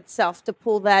extroverted self to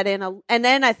pull that in. And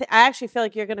then I actually feel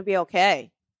like you're going to be okay.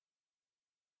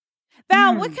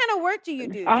 Val, what kind of work do you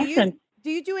do? Awesome. Do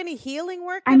you do any healing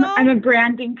work at all? I'm a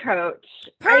branding coach.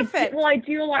 Perfect. I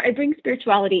do a lot. I bring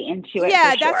spirituality into it.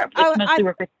 Yeah, I mostly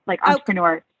work with like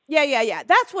entrepreneurs. Yeah.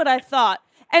 That's what I thought.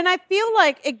 And I feel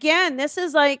like, again, this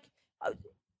is like,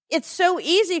 it's so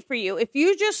easy for you. If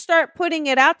you just start putting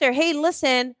it out there, hey,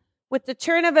 listen, with the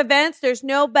turn of events, there's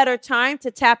no better time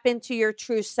to tap into your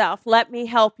true self. Let me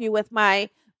help you with my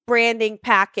branding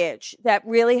package that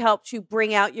really helps you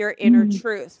bring out your inner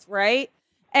truth, right?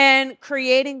 and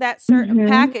creating that certain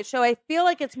package. So I feel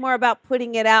like it's more about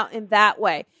putting it out in that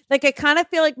way. Like I kind of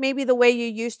feel like maybe the way you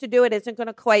used to do it isn't going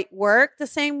to quite work the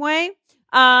same way.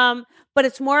 But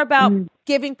it's more about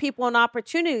giving people an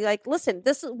opportunity. Like, listen,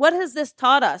 what has this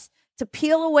taught us? To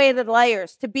peel away the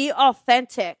layers, to be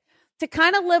authentic, to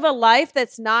kind of live a life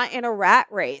that's not in a rat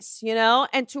race,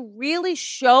 and to really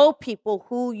show people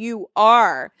who you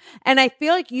are. And I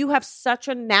feel like you have such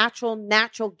a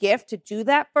natural gift to do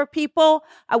that for people.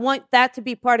 I want that to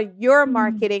be part of your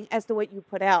marketing as to what you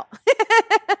put out.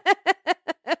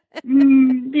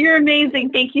 You're amazing.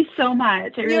 Thank you so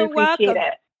much. I really appreciate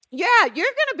it. Yeah, you're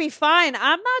going to be fine.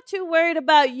 I'm not too worried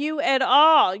about you at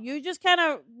all. You just kind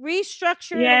of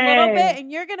restructure it a little bit and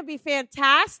you're going to be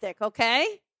fantastic, okay?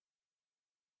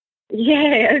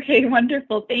 Yay. Okay,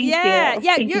 wonderful. Thank you. Yeah,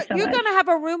 Thank you're going to have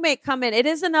a roommate come in. It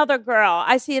is another girl.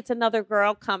 I see it's another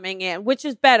girl coming in, which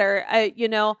is better. I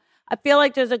feel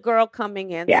like there's a girl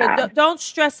coming in. Yeah. So don't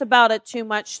stress about it too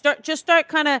much. Start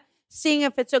kind of seeing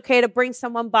if it's okay to bring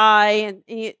someone by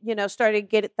and, start to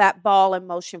get that ball in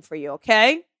motion for you,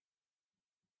 okay?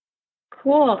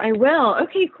 Cool. I will.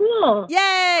 Okay, cool.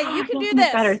 Yay. You can do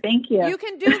this. Better. Thank you. You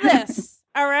can do this.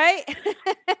 All right.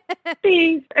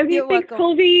 Thanks. Okay, thanks,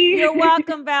 Colby. You're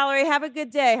welcome, Valerie. Have a good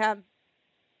day, huh?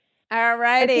 All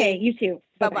righty. Okay, you too.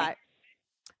 Bye-bye.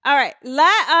 All right.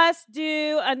 Let us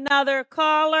do another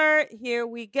caller. Here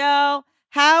we go.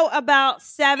 How about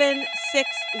 760?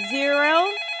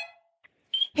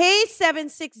 Hey,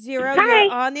 760. Hi. You're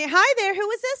on there. Hi there. Who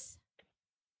is this?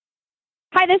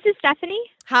 Hi, this is Stephanie.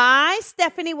 Hi,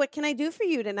 Stephanie. What can I do for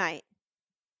you tonight?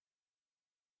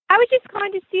 I was just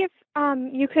calling to see if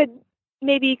you could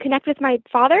maybe connect with my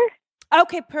father.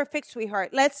 Okay, perfect,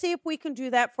 sweetheart. Let's see if we can do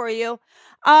that for you.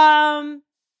 Now,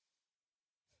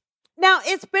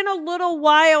 it's been a little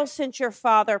while since your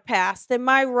father passed. Am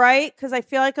I right? Because I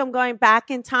feel like I'm going back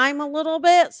in time a little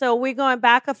bit. So we're going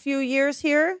back a few years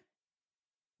here?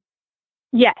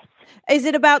 Yes. Is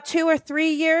it about 2 or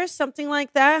 3 years? Something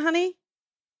like that, honey?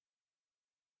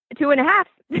 2.5.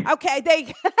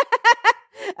 Okay,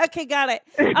 okay, got it.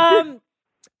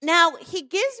 Now he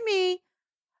gives me,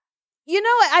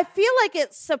 I feel like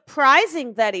it's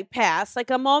surprising that he passed. Like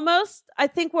I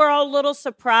think we're all a little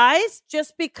surprised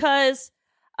just because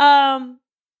I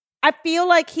feel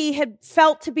like he had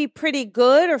felt to be pretty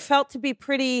good or felt to be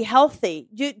pretty healthy.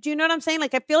 Do you know what I'm saying?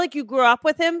 Like I feel like you grew up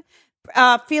with him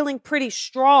feeling pretty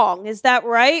strong. Is that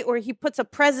right? Or he puts a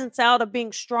presence out of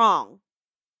being strong?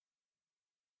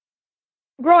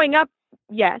 Growing up,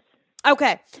 yes.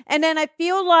 Okay. And then I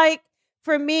feel like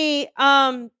for me,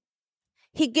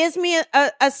 he gives me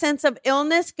a sense of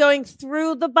illness going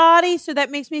through the body. So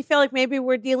that makes me feel like maybe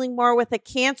we're dealing more with a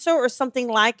cancer or something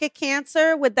like a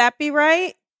cancer. Would that be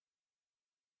right?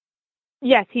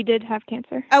 Yes, he did have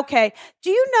cancer. Okay. Do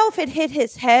you know if it hit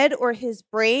his head or his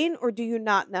brain, or do you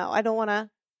not know? I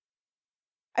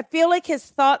feel like his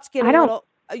thoughts get a little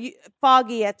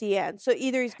foggy at the end. So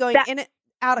either he's going in it,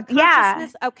 out of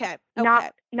consciousness? Yeah. Okay.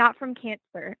 Not from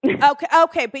cancer.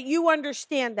 Okay. But you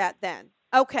understand that then.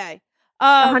 Okay.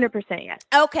 100%, yes.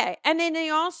 Okay. And then he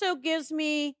also gives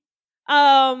me,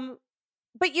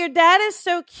 but your dad is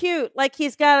so cute. Like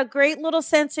he's got a great little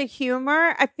sense of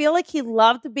humor. I feel like he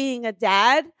loved being a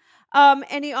dad.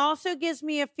 And he also gives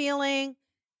me a feeling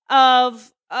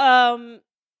of,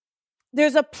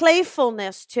 there's a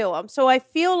playfulness to him. So I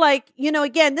feel like,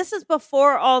 again, this is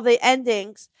before all the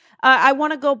endings. I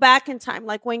want to go back in time,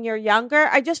 like when you're younger.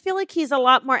 I just feel like he's a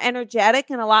lot more energetic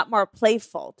and a lot more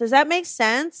playful. Does that make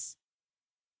sense?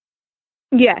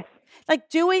 Yes. Like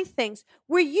doing things.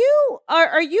 Are you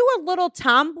a little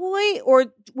tomboy,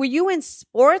 or were you in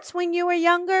sports when you were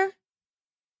younger?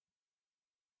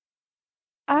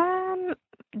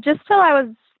 Just till I was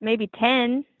maybe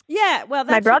 10. Yeah, well,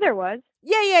 my brother was.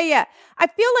 Yeah. I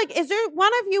feel like, is there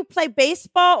one of you play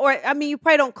baseball, or you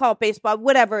probably don't call it baseball,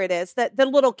 whatever it is, the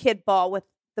little kid ball with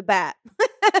the bat.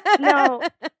 No,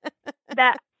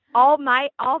 that all my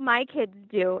kids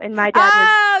do, and my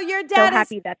dad was your dad so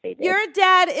happy that they did. Your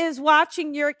dad is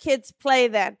watching your kids play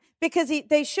then, because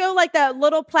they show like the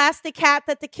little plastic hat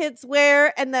that the kids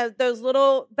wear and those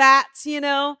little bats,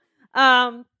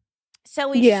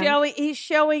 So he's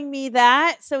showing me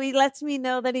that, so he lets me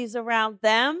know that he's around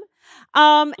them.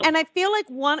 And I feel like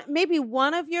maybe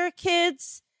one of your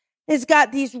kids has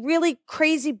got these really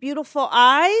crazy, beautiful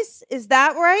eyes. Is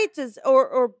that right?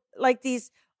 Or like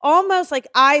these almost like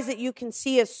eyes that you can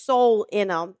see a soul in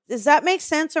them. Does that make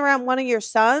sense around one of your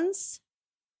sons?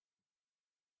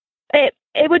 It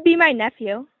would be my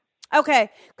nephew. Okay,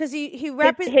 because he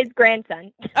represents his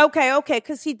grandson. Okay,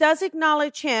 because he does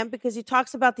acknowledge him because he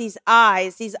talks about these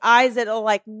eyes that are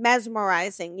like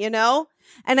mesmerizing, you know?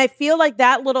 And I feel like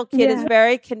that little kid is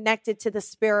very connected to the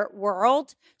spirit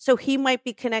world. So he might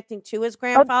be connecting to his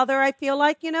grandfather, I feel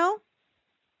like, you know?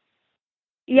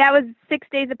 Yeah, it was 6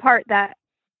 days apart that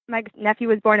my nephew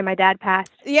was born and my dad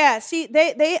passed. Yeah, see,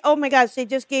 they oh my gosh, they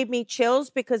just gave me chills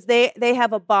because they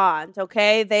have a bond,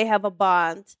 okay? They have a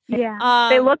bond. Yeah,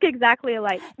 they look exactly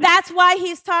alike. That's why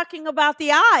he's talking about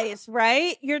the eyes,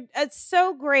 right? It's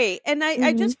so great. And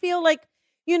I just feel like,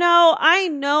 you know, I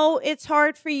know it's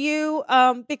hard for you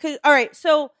because, all right,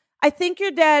 so I think your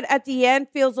dad at the end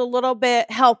feels a little bit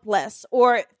helpless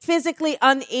or physically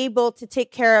unable to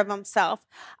take care of himself.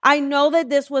 I know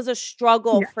that this was a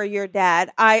struggle for your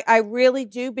dad. I really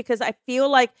do, because I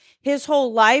feel like his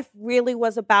whole life really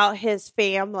was about his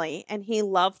family and he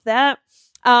loved that.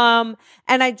 And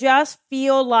I just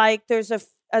feel like there's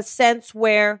a sense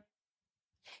where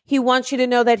he wants you to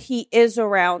know that he is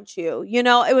around you. You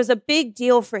know, it was a big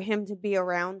deal for him to be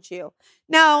around you.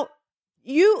 Now,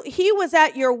 he was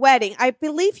at your wedding. I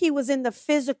believe he was in the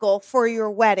physical for your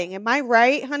wedding. Am I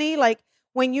right, honey? Like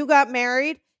when you got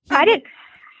married? I didn't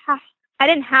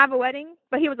have a wedding,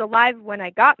 but he was alive when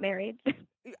I got married.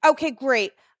 Okay,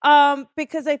 great.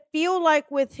 Because I feel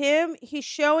like with him, he's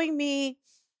showing me,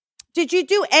 did you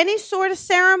do any sort of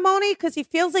ceremony? Because he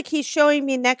feels like he's showing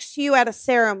me next to you at a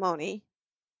ceremony.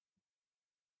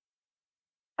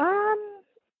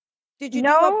 Did you do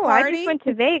a party? I just went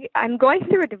to Vegas. I'm going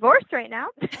through a divorce right now.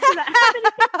 So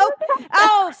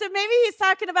maybe he's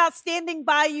talking about standing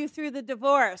by you through the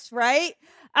divorce, right?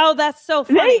 Oh, that's so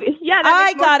funny. Maybe. Yeah,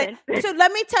 I got it. So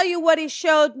let me tell you what he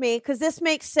showed me, because this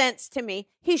makes sense to me.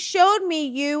 He showed me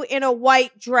you in a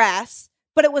white dress,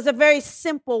 but it was a very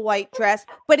simple white dress.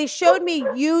 But he showed me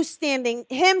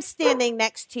him standing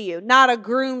next to you, not a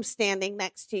groom standing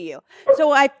next to you.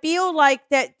 So I feel like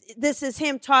that this is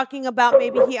him talking about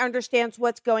maybe he understands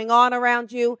what's going on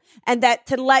around you, and that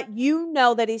to let you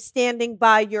know that he's standing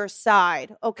by your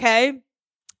side, okay?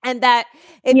 And that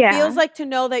it feels like to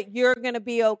know that you're going to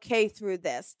be okay through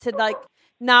this, to like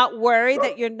not worry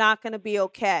that you're not going to be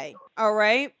okay. All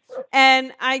right.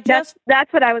 And that's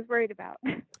what I was worried about.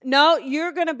 No,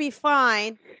 you're going to be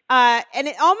fine. And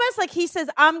it almost like he says,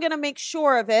 I'm going to make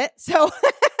sure of it. So,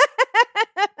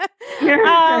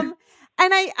 and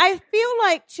I feel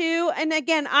like too, and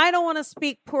again, I don't want to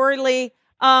speak poorly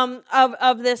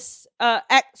of this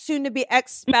soon to be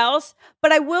ex-spouse,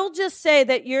 but I will just say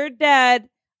that your dad,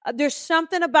 there's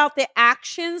something about the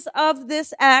actions of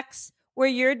this ex where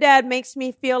your dad makes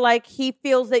me feel like he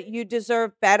feels that you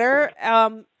deserve better.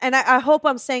 And I hope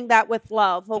I'm saying that with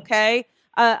love, okay?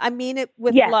 I mean it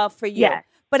with love for you. Yes.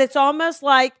 But it's almost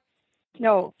like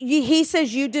he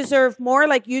says you deserve more,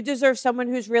 like you deserve someone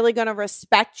who's really going to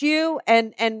respect you.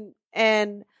 And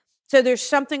so there's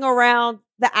something around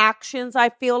the actions, I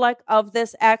feel like, of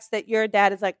this ex that your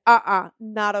dad is like,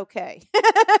 not okay.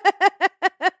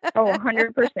 Oh,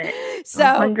 100%. So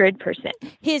 100%.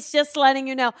 He's just letting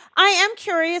you know. I am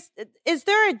curious, is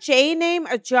there a J name,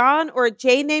 a John or a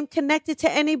J name connected to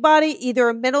anybody? Either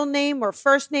a middle name or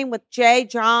first name with J,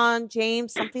 John,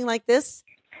 James, something like this?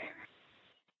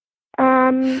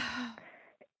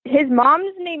 His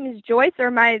mom's name is Joyce, or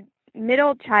my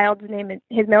middle child's name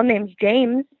his middle name's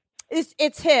James.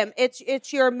 It's him.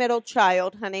 It's your middle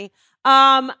child, honey.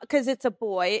 Because it's a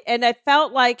boy, and I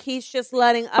felt like he's just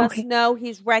letting us know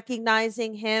he's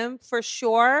recognizing him for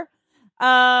sure.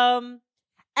 And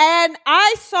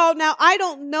I saw, now I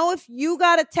don't know if you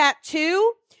got a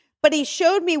tattoo, but he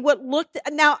showed me what looked,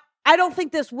 now I don't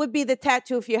think this would be the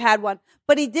tattoo if you had one,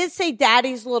 but he did say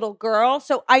daddy's little girl.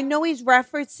 So I know he's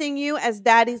referencing you as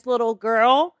daddy's little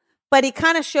girl, but he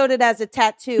kind of showed it as a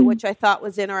tattoo, which I thought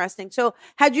was interesting. So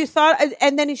had you thought,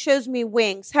 and then he shows me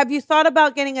wings. Have you thought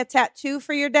about getting a tattoo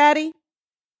for your daddy?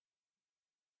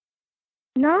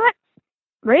 Not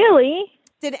really.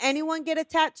 Did anyone get a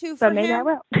tattoo for him? Maybe I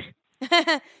will.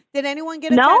 Did anyone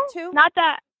get a tattoo? Not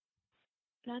that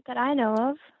I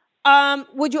know of.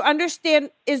 Would you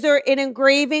understand, is there an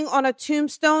engraving on a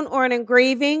tombstone or an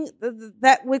engraving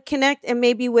that would connect, and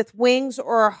maybe with wings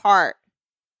or a heart?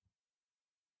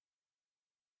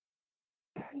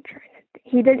 I'm trying to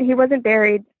think. He wasn't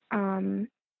buried.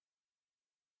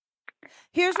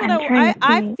 Here's what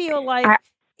I feel like.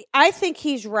 I think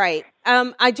he's right.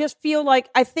 I just feel like,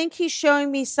 I think he's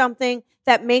showing me something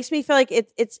that makes me feel like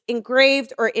it's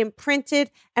engraved or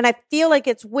imprinted. And I feel like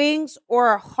it's wings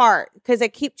or a heart, because I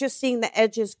keep just seeing the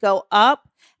edges go up.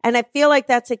 And I feel like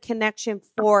that's a connection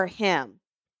for him.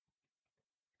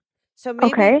 So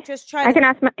maybe just try I can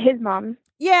ask his mom.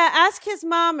 ask his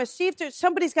mom or see if there's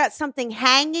somebody's got something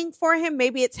hanging for him.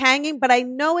 Maybe it's hanging, but I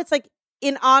know it's like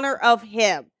in honor of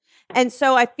him. And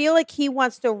so I feel like he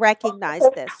wants to recognize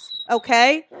this.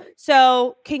 Okay.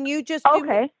 So can you just,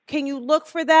 can you look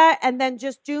for that? And then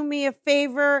just do me a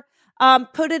favor.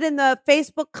 Put it in the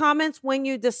Facebook comments when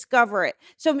you discover it.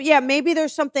 So maybe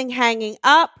there's something hanging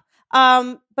up.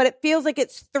 But it feels like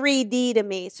it's 3D to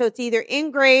me. So it's either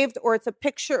engraved or it's a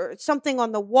picture, something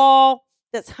on the wall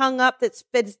that's hung up. It's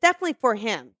definitely for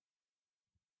him.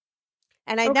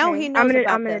 And I know he knows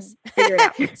about this. Figure it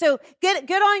out. So get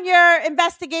on your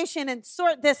investigation and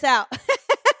sort this out.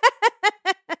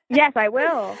 Yes, I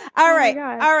will. All right.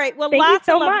 All right. Well, thank you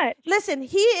so much. Listen,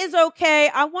 he is okay.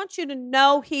 I want you to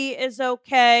know he is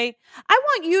okay. I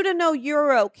want you to know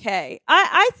you're okay.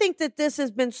 I think that this has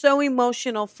been so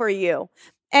emotional for you.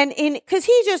 And because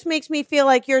he just makes me feel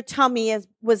like your tummy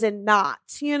was in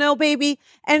knots, baby.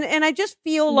 And I just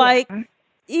feel like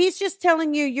he's just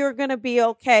telling you you're going to be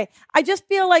okay. I just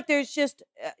feel like there's just,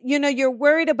 you're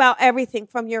worried about everything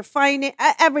from your finance,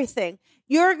 everything.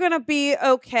 You're going to be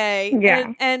okay.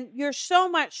 Yeah. And you're so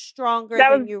much stronger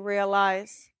than you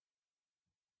realize.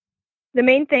 The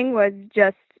main thing was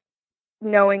just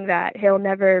knowing that he'll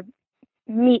never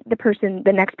meet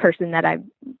the next person that I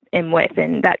am with.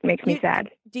 And that makes me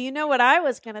sad. Do you know what I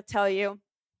was going to tell you?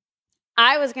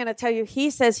 I was going to tell you,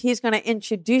 he says he's going to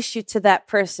introduce you to that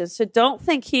person. So don't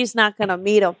think he's not going to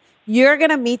meet him. You're going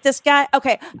to meet this guy.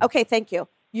 Okay. Thank you.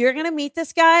 You're going to meet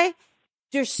this guy.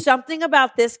 There's something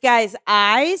about this guy's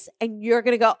eyes, and you're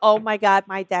going to go, oh, my God,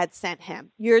 my dad sent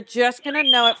him. You're just going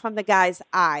to know it from the guy's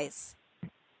eyes.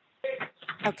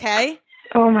 Okay?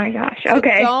 Oh, my gosh. So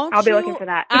okay. I'll be looking for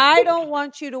that. I don't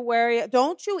want you to worry.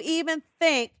 Don't you even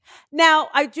think. Now,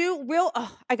 I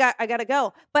got to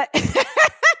go. But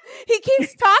he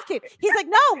keeps talking. He's like,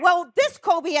 no, well, this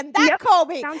Colby and that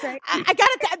Colby. Sounds right. I'm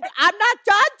not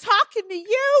done talking to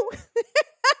you.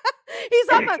 He's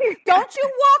like, don't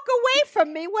you walk away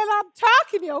from me when I'm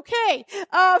talking to you, okay?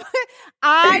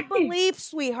 I believe,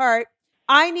 sweetheart,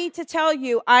 I need to tell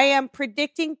you, I am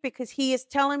predicting because he is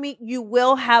telling me you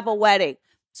will have a wedding.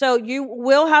 So you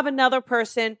will have another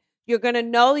person. You're going to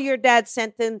know your dad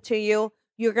sent them to you.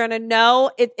 You're going to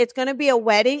know it's going to be a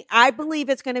wedding. I believe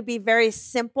it's going to be very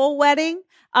simple wedding,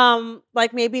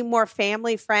 like maybe more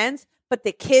family, friends, but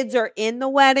the kids are in the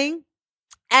wedding.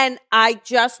 And I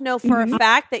just know for a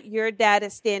fact that your dad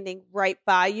is standing right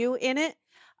by you in it.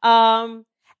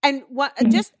 I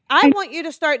want you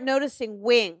to start noticing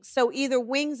wings. So either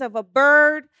wings of a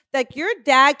bird, like your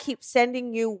dad keeps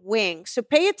sending you wings. So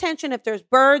pay attention if there's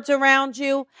birds around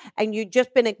you and you've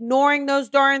just been ignoring those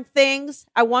darn things.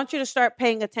 I want you to start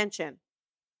paying attention.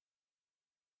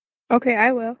 Okay,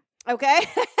 I will. Okay.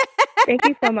 Thank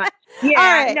you so much. Yeah,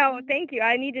 all right. No, thank you.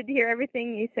 I needed to hear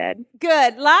everything you said.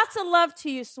 Good. Lots of love to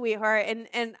you, sweetheart.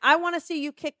 And I want to see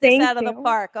you kick this out of the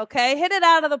park, okay? Hit it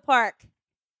out of the park.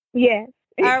 Yes.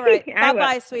 All right.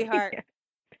 Bye-bye, sweetheart.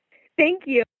 Thank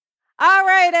you. All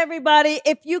right, everybody.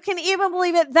 If you can even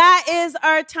believe it, that is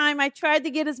our time. I tried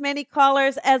to get as many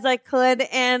callers as I could,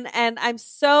 and I'm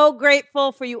so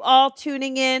grateful for you all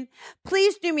tuning in.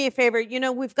 Please do me a favor.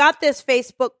 We've got this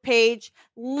Facebook page.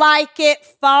 Like it,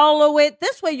 follow it.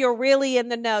 This way you're really in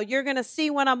the know. You're going to see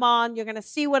when I'm on. You're going to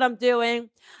see what I'm doing.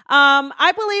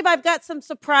 I believe I've got some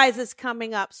surprises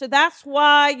coming up. So that's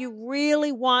why you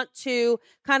really want to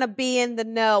kind of be in the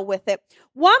know with it.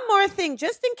 One more thing,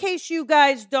 just in case you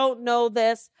guys don't know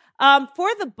this, for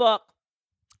the book,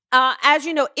 as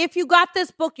you know, if you got this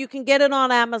book, you can get it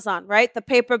on Amazon, right? The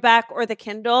paperback or the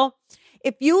Kindle.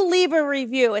 If you leave a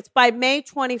review, it's by May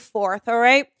 24th, all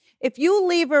right? If you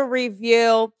leave a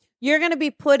review, you're going to be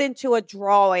put into a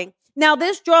drawing. Now,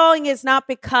 this drawing is not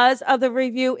because of the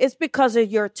review. It's because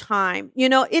of your time.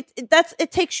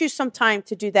 It takes you some time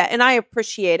to do that, and I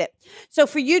appreciate it. So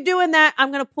for you doing that,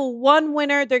 I'm going to pull one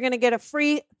winner. They're going to get a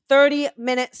free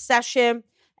 30-minute session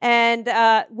and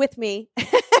with me.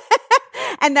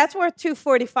 And that's worth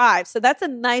 $245. So that's a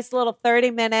nice little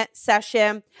 30-minute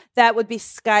session. That would be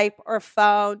Skype or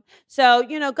phone. So,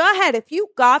 go ahead. If you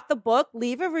got the book,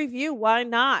 leave a review. Why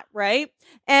not? Right.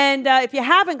 And if you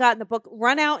haven't gotten the book,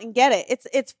 run out and get it.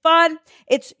 It's fun.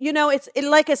 It's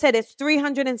like I said, it's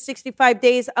 365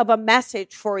 days of a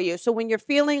message for you. So when you're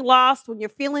feeling lost, when you're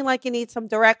feeling like you need some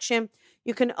direction,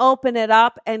 you can open it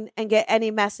up and get any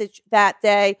message that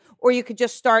day, or you could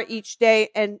just start each day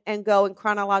and go in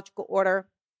chronological order.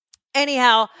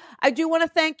 Anyhow, I do want to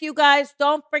thank you guys.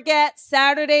 Don't forget,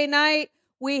 Saturday night,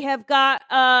 we have got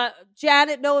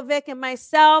Janet Novick and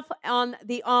myself on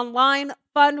the online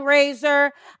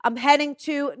fundraiser. I'm heading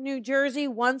to New Jersey,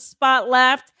 one spot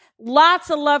left. Lots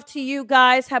of love to you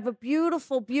guys. Have a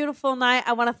beautiful, beautiful night.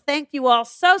 I want to thank you all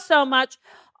so, so much.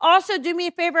 Also, do me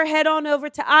a favor, head on over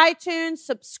to iTunes,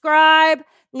 subscribe,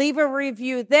 leave a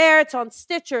review there. It's on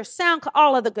Stitcher, SoundCloud,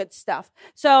 all of the good stuff.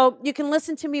 So you can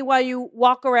listen to me while you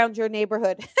walk around your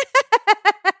neighborhood.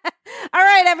 All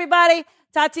right, everybody.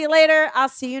 Talk to you later. I'll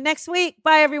see you next week.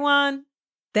 Bye, everyone.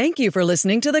 Thank you for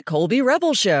listening to the Colby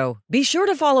Rebel Show. Be sure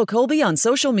to follow Colby on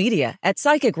social media at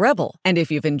Psychic Rebel. And if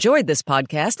you've enjoyed this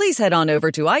podcast, please head on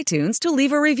over to iTunes to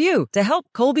leave a review to help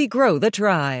Colby grow the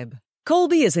tribe.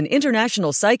 Colby is an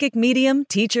international psychic medium,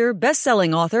 teacher,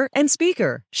 best-selling author, and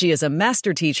speaker. She is a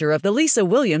master teacher of the Lisa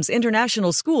Williams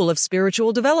International School of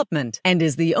Spiritual Development and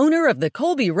is the owner of the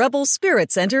Colby Rebel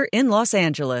Spirit Center in Los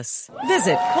Angeles.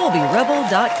 Visit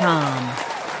ColbyRebel.com.